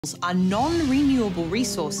Are non-renewable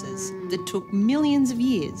resources that took millions of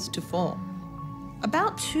years to form.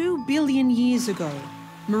 About 2 billion years ago,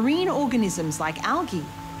 marine organisms like algae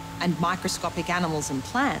and microscopic animals and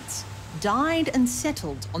plants died and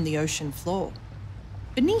settled on the ocean floor.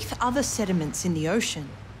 Beneath other sediments in the ocean,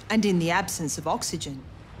 and in the absence of oxygen,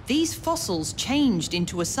 these fossils changed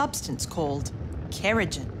into a substance called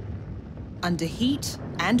kerogen. Under heat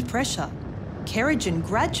and pressure, kerogen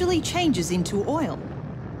gradually changes into oil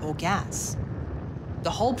or gas. The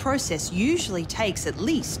whole process usually takes at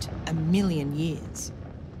least 1 million years.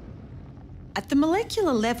 At the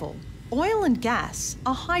molecular level, oil and gas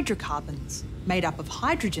are hydrocarbons made up of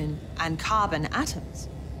hydrogen and carbon atoms.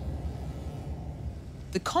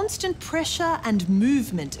 The constant pressure and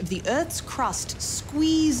movement of the Earth's crust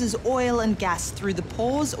squeezes oil and gas through the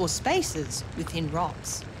pores or spaces within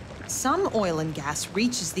rocks. Some oil and gas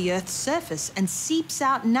reaches the Earth's surface and seeps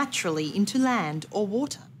out naturally into land or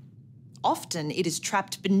water. Often it is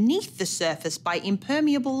trapped beneath the surface by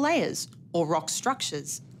impermeable layers or rock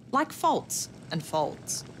structures, like faults and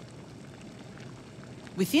folds.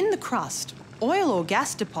 Within the crust, oil or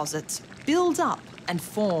gas deposits build up and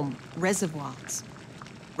form reservoirs.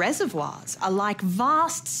 Reservoirs are like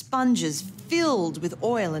vast sponges filled with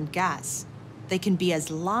oil and gas. They can be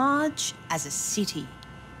as large as a city.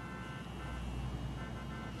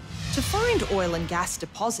 To find oil and gas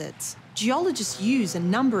deposits, geologists use a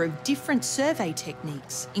number of different survey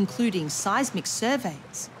techniques, including seismic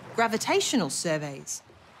surveys, gravitational surveys,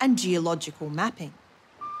 and geological mapping.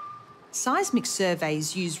 Seismic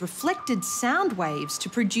surveys use reflected sound waves to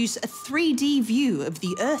produce a 3D view of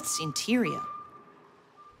the Earth's interior.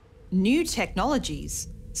 New technologies,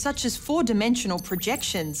 such as four-dimensional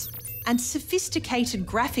projections and sophisticated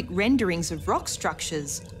graphic renderings of rock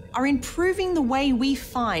structures, are improving the way we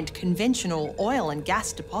find conventional oil and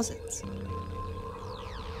gas deposits.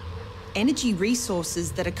 Energy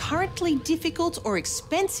resources that are currently difficult or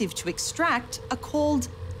expensive to extract are called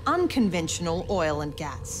unconventional oil and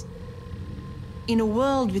gas. In a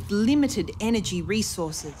world with limited energy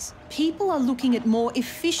resources, people are looking at more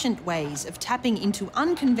efficient ways of tapping into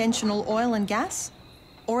unconventional oil and gas,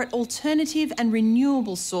 or at alternative and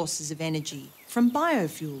renewable sources of energy from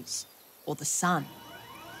biofuels or the sun.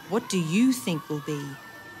 What do you think will be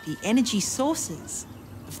the energy sources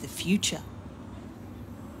of the future?